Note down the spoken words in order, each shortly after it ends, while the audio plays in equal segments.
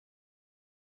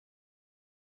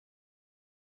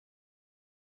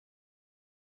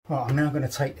Right, I'm now going to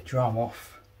take the drum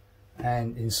off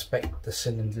and inspect the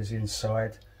cylinders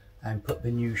inside and put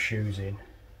the new shoes in.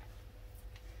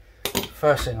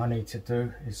 First thing I need to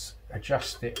do is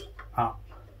adjust it up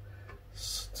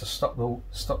to stop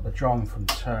the drum from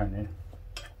turning.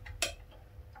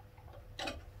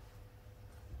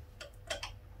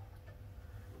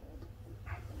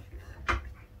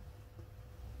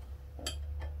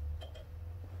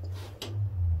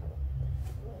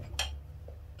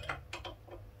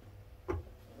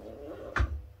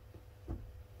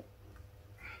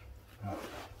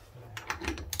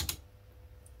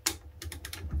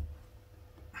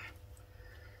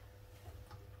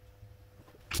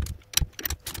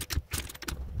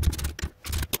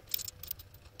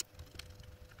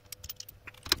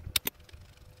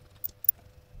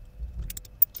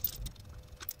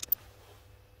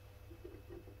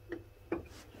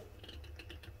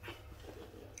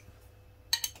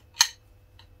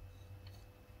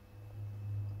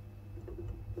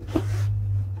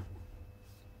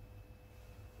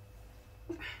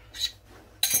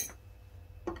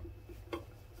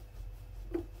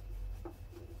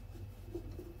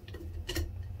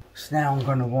 So now I'm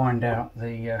going to wind out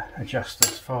the adjuster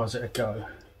as far as it'll go.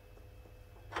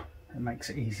 It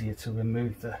makes it easier to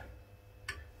remove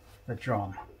the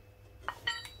drum.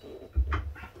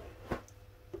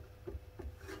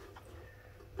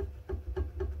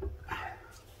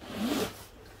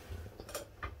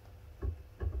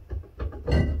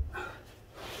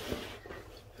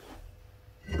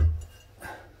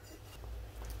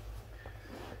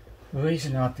 The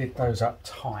reason I did those up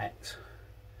tight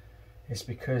is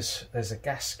because there's a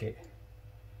gasket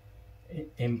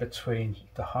in between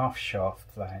the half shaft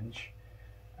flange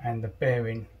and the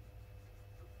bearing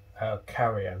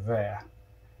carrier there,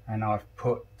 and I've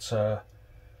put some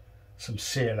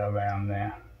seal around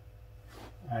there,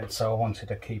 and so I wanted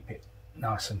to keep it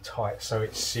nice and tight so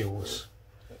it seals.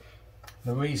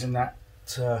 The reason that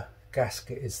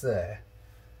gasket is there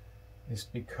is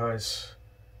because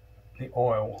the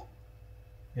oil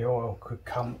could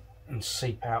come and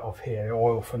seep out of here. The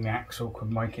oil from the axle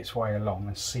could make its way along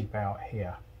and seep out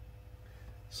here.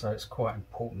 So it's quite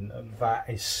important that that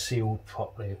is sealed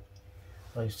properly.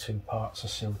 Those two parts are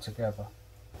sealed together.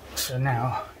 So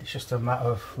now it's just a matter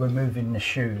of removing the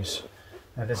shoes.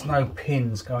 Now there's no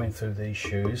pins going through these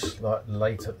shoes like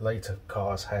later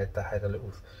cars had. They had a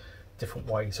little different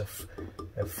ways of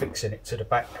fixing it to the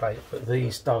back plate, but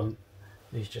these don't.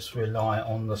 These just rely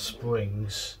on the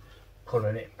springs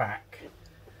pulling it back.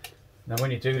 Now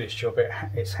when you do this job,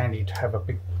 it's handy to have a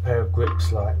big pair of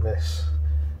grips like this,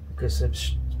 because the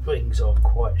springs are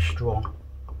quite strong.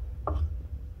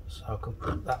 So I can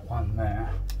put that one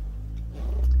there.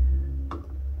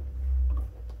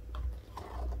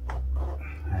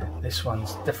 And this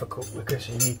one's difficult because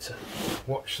you need to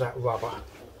watch that rubber.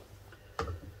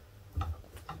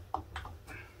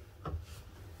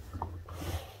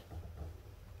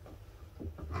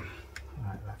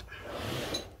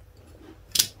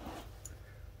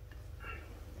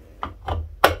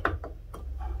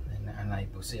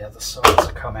 The other side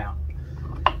to come out.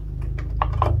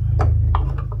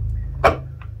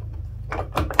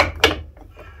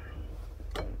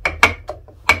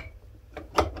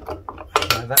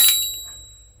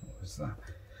 Now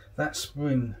that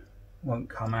spring won't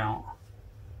come out.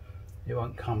 It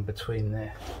won't come between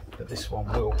there, but this one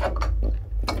will.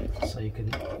 So you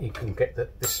can get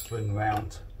this spring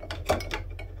round and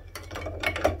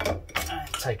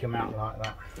take them out like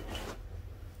that.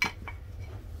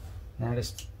 Now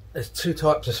there's two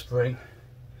types of spring,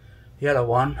 yellow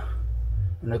one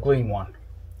and a green one.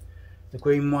 The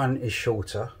green one is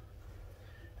shorter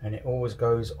and it always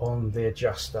goes on the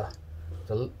adjuster.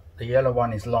 The yellow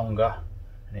one is longer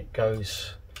and it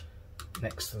goes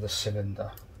next to the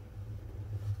cylinder.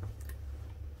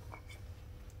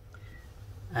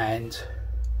 And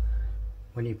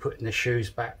when you put in the shoes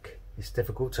back, it's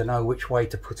difficult to know which way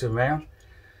to put them round.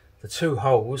 The two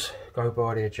holes go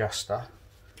by the adjuster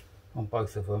on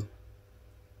both of them,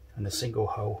 and the single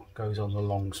hole goes on the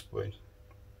long spring.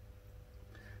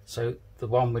 So the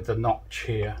one with the notch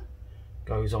here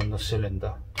goes on the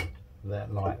cylinder there,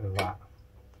 like that.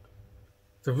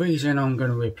 The reason I'm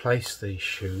going to replace these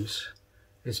shoes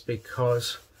is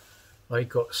because they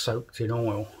got soaked in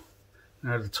oil.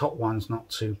 Now the top one's not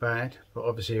too bad, but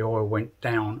obviously the oil went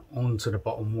down onto the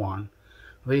bottom one.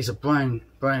 These are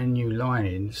brand new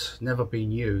linings, never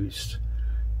been used.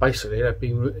 Basically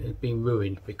they've been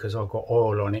ruined because I've got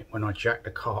oil on it when I jack the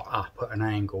car up at an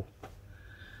angle.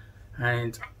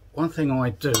 And one thing I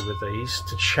do with these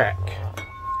to check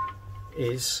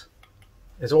is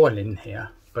there's oil in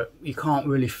here, but you can't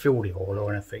really feel the oil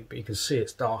or anything, but you can see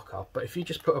it's darker. But if you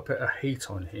just put a bit of heat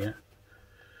on here,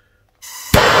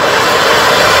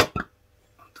 I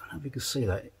don't know if you can see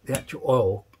that, the actual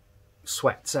oil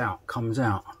sweats out, comes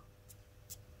out.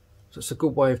 So it's a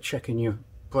good way of checking your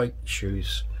brake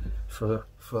shoes for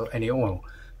any oil.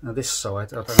 Now this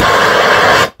side, I don't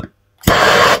know.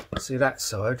 See that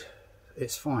side,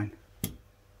 it's fine.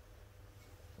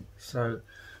 So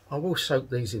I will soak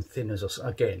these in thinners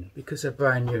again because they're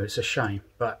brand new. It's a shame,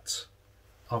 but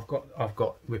I've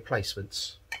got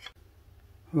replacements.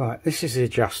 Right, this is the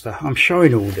adjuster. I'm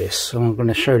showing all this, so I'm going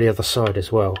to show the other side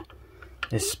as well.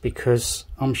 It's because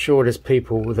I'm sure there's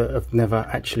people that have never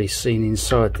actually seen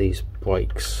inside these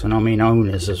brakes, and I mean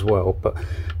owners as well, but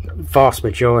the vast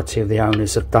majority of the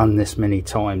owners have done this many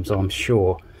times, I'm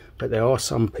sure. But there are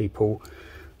some people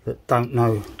that don't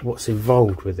know what's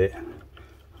involved with it,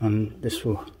 and this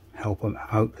will help them.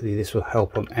 Hopefully this will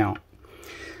help them out.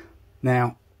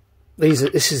 Now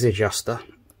this is the adjuster,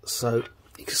 so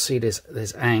you can see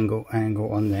there's angle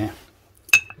on there,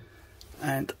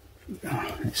 and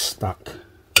it's stuck.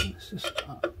 Let's just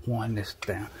wind this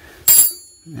down.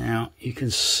 Now you can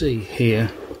see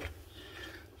here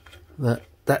that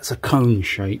that's a cone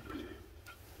shape,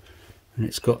 and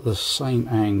it's got the same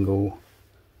angle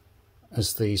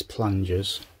as these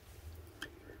plungers,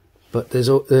 but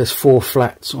there's 4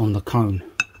 flats on the cone.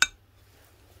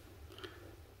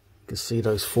 You can see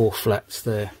those 4 flats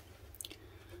there.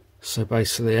 So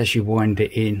basically, as you wind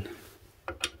it in,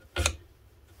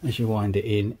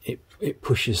 it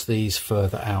pushes these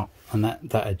further out, and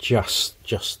that adjusts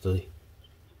just the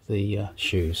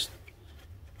shoes.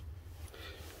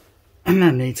 And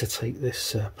no need to take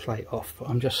this plate off, but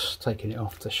I'm just taking it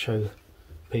off to show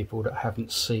people that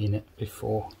haven't seen it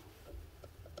before.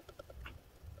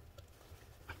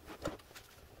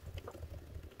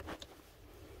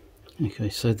 Okay,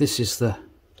 so this is the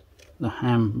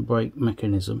handbrake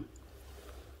mechanism,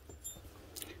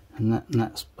 and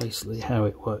that's basically how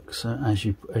it works. So as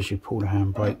you pull the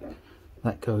handbrake,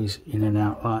 that goes in and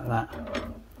out like that,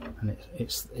 and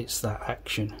it's that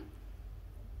action.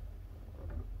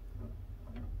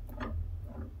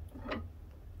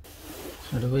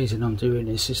 So the reason I'm doing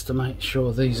this is to make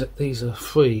sure these are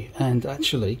free, and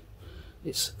actually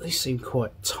they seem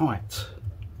quite tight.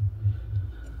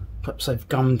 Perhaps they've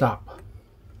gummed up.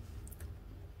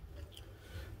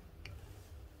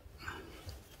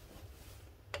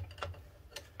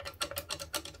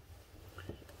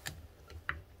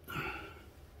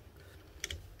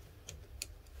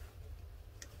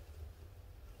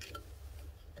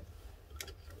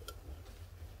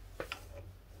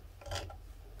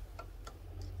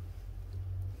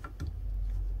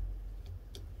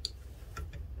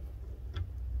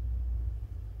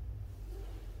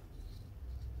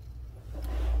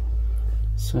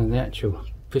 So the actual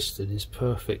piston is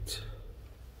perfect.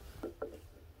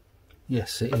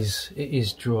 Yes, it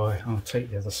is dry. I'll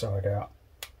take the other side out.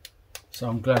 So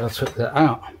I'm glad I took that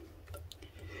out.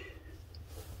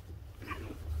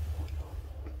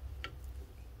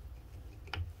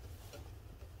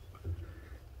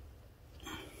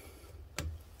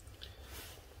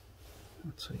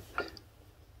 I'll take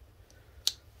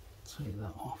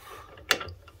that off.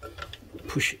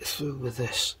 Push it through with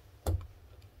this.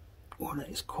 Oh, that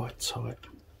is quite tight.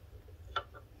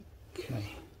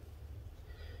 Okay.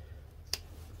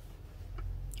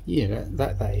 Yeah,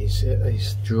 that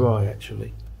is dry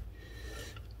actually.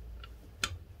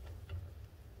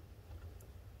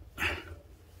 I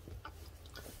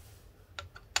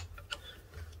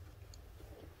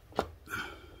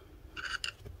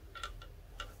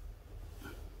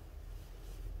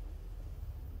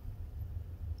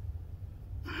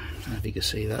don't know if you can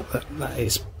see that, but that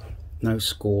is no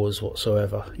scores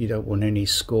whatsoever. You don't want any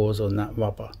scores on that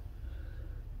rubber.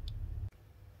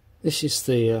 This is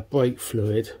the brake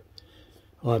fluid.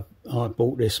 I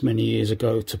bought this many years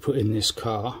ago to put in this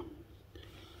car,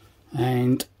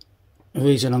 and the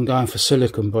reason I'm going for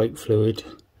silicone brake fluid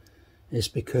is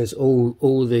because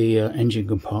all the engine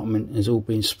compartment has all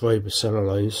been sprayed with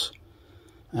cellulose,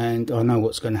 and I know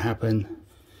what's going to happen.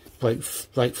 Brake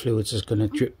fluids is going to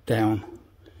drip down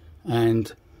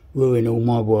and ruin all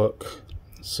my work.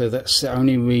 So that's the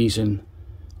only reason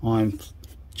I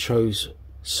chose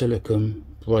silicone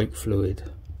brake fluid.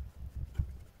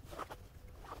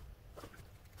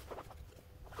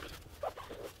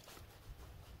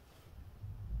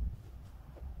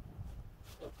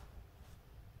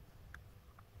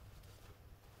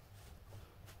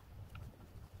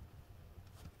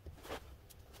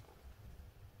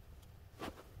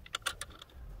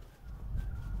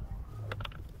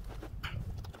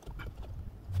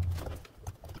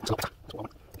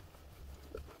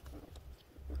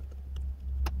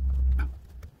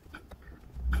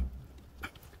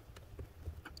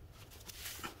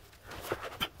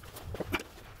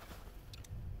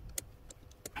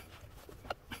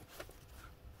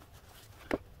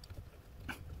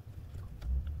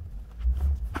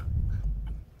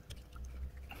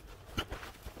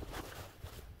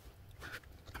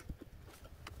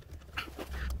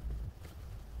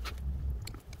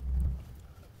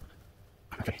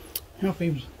 I've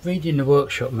been reading the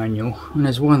workshop manual, and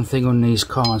there's one thing on these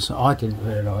cars that I didn't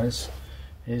realise,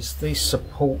 is these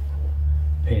support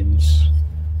pins,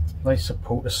 they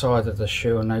support the side of the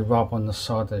shoe and they rub on the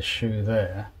side of the shoe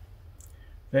there.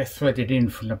 They're threaded in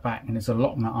from the back and there's a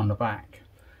lock nut on the back.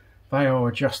 They are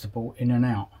adjustable in and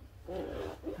out.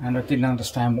 And I didn't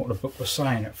understand what the book was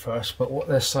saying at first, but what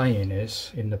they're saying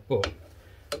is, in the book,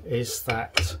 is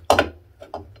that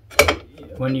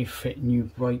when you fit new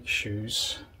brake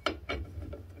shoes,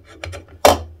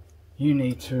 you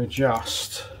need to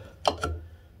adjust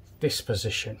this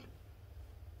position.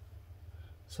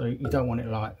 So you don't want it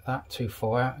like that too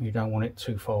far out, you don't want it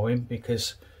too far in,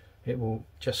 because it will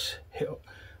just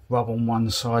rub on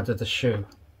one side of the shoe.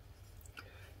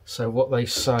 So what they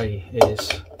say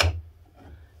is,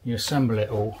 you assemble it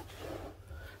all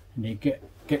and you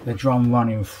get the drum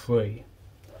running free,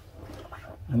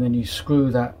 and then you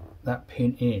screw that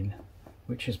pin in,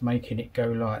 which is making it go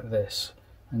like this,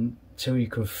 until you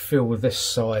can feel this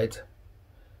side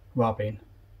rubbing,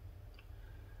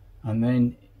 and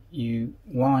then you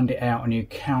wind it out and you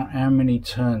count how many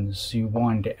turns you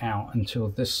wind it out until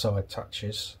this side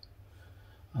touches,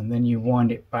 and then you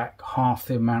wind it back half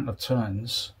the amount of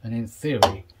turns, and in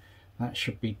theory that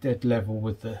should be dead level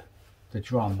with the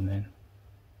drum then.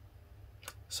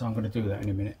 So I'm going to do that in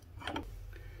a minute.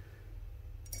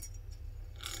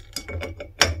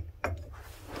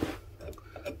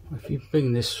 If you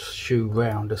bring this shoe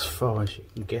round as far as you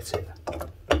can get it,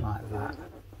 like that,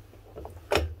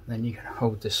 then you can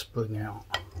hold this spring out.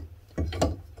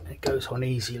 It goes on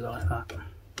easy like that.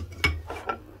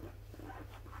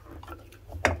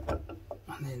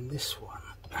 And then this one,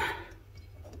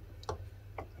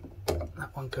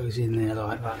 that one goes in there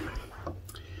like that.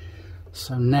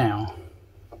 So now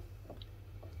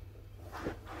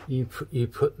you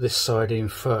put this side in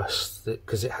first,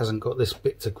 because it hasn't got this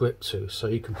bit to grip to, so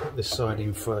you can put this side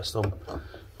in first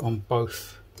on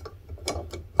both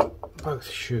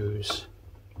shoes.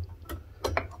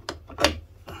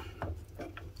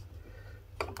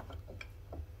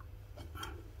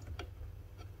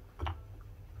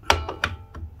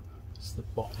 It's the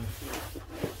bottom.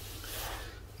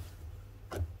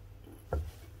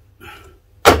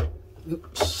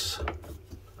 Oops.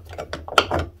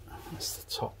 That's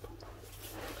the top.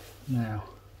 Now,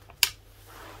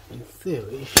 in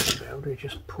theory, you should be able to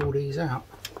just pull these out.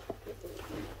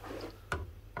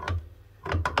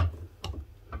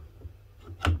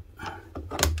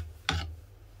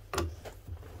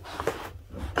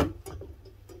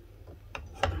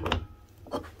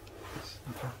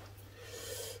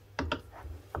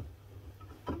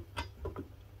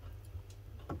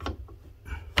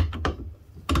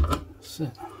 That's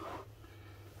it.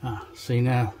 See,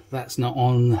 now that's not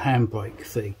on the handbrake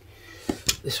thing.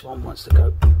 This one wants to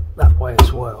go that way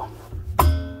as well,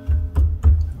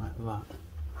 like that.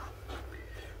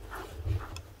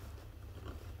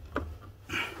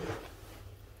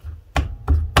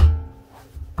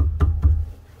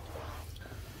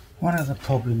 One of the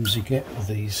problems you get with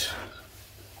these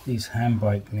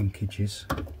handbrake linkages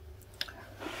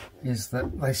is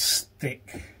that they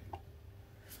stick.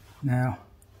 Now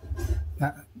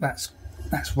that's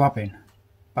rubbing,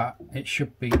 but it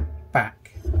should be back.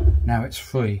 Now it's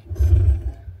free,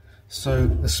 so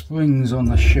the springs on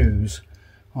the shoes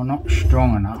are not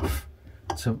strong enough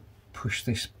to push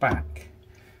this back.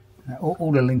 Now,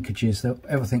 all the linkages,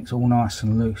 everything's all nice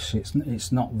and loose.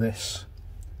 It's not this.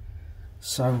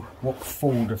 So what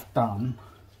Ford have done,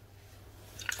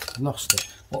 lost it.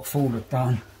 What Ford have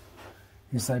done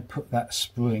is they put that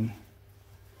spring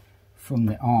from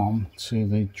the arm to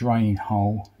the drain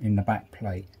hole in the back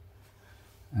plate,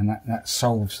 and that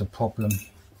solves the problem,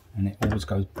 and it always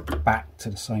goes back to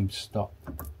the same stop.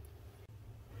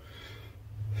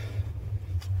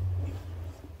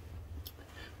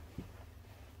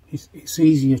 It's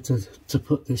easier to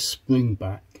put this spring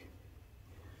back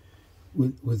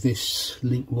with this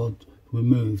link rod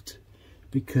removed,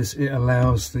 because it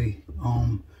allows the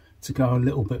arm to go a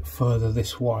little bit further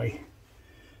this way.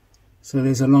 So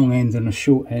there's a long end and a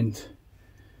short end.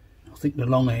 I think the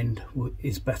long end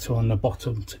is better on the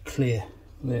bottom to clear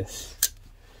this.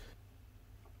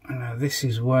 And now this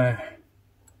is where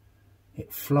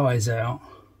it flies out,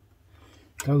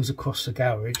 goes across the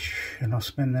garage, and I'll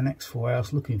spend the next 4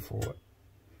 hours looking for it.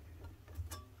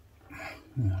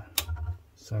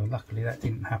 So luckily that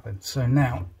didn't happen. So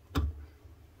now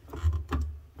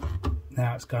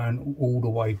it's going all the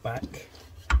way back.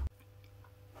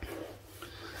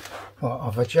 Well,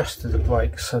 I've adjusted the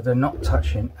brakes so they're not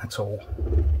touching at all.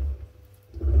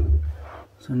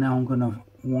 So now I'm going to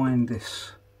wind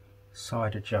this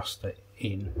side adjuster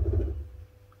in.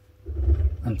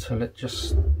 until it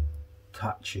just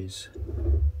touches.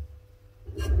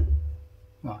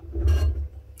 Right,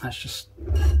 that's just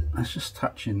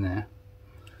touching there.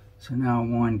 So now I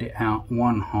wind it out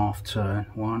 1/2 turn.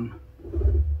 1,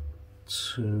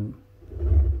 2,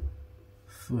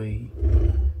 3,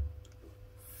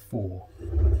 4.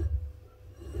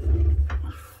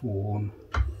 4.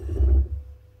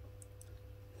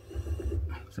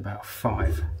 It's about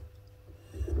 5.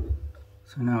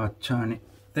 So now I turn it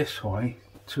this way,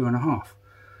 2.5.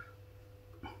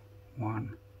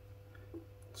 1,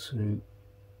 2,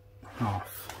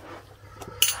 half.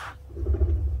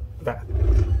 That,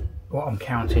 what I'm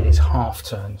counting is half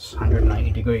turns,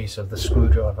 180 degrees of the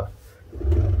screwdriver.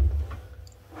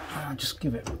 I'll just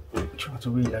give it, try to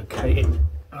relocate it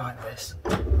like this.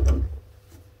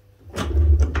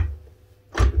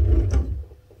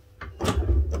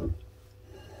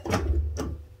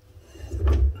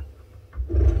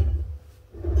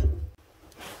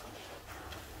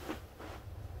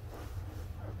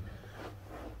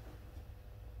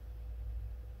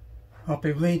 I've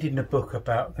been reading the book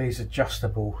about these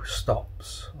adjustable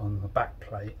stops on the back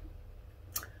plate,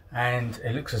 and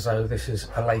it looks as though this is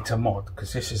a later mod,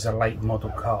 because this is a late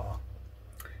model car.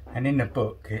 And in the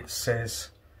book it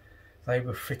says they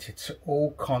were fitted to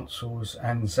all Consuls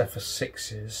and Zephyr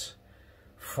 6s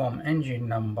from engine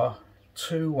number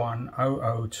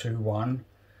 210021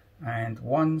 and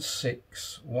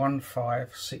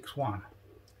 161561,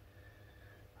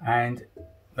 and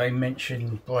they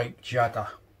mentioned brake judder.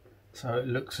 So it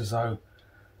looks as though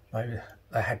they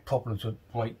had problems with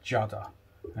brake judder,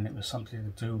 and it was something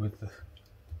to do with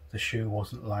the shoe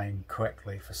wasn't laying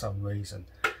correctly for some reason.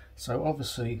 So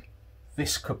obviously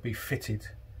this could be fitted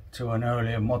to an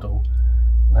earlier model.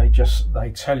 They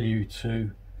tell you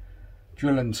to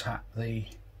drill and tap the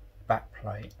back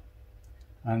plate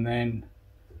and then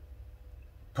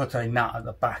put a nut at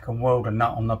the back and weld a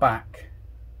nut on the back,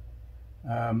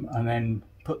 and then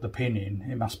put the pin in.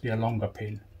 It must be a longer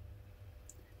pin,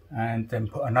 and then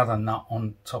put another nut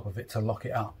on top of it to lock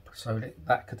it up. So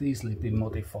that could easily be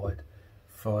modified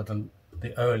for the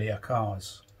earlier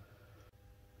cars.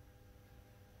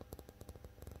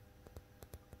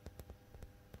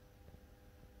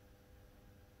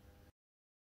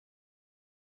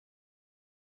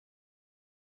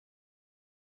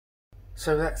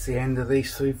 So that's the end of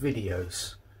these 3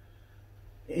 videos.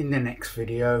 In the next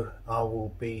video I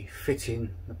will be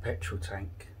fitting the petrol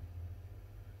tank.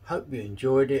 Hope you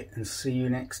enjoyed it, and see you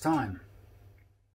next time.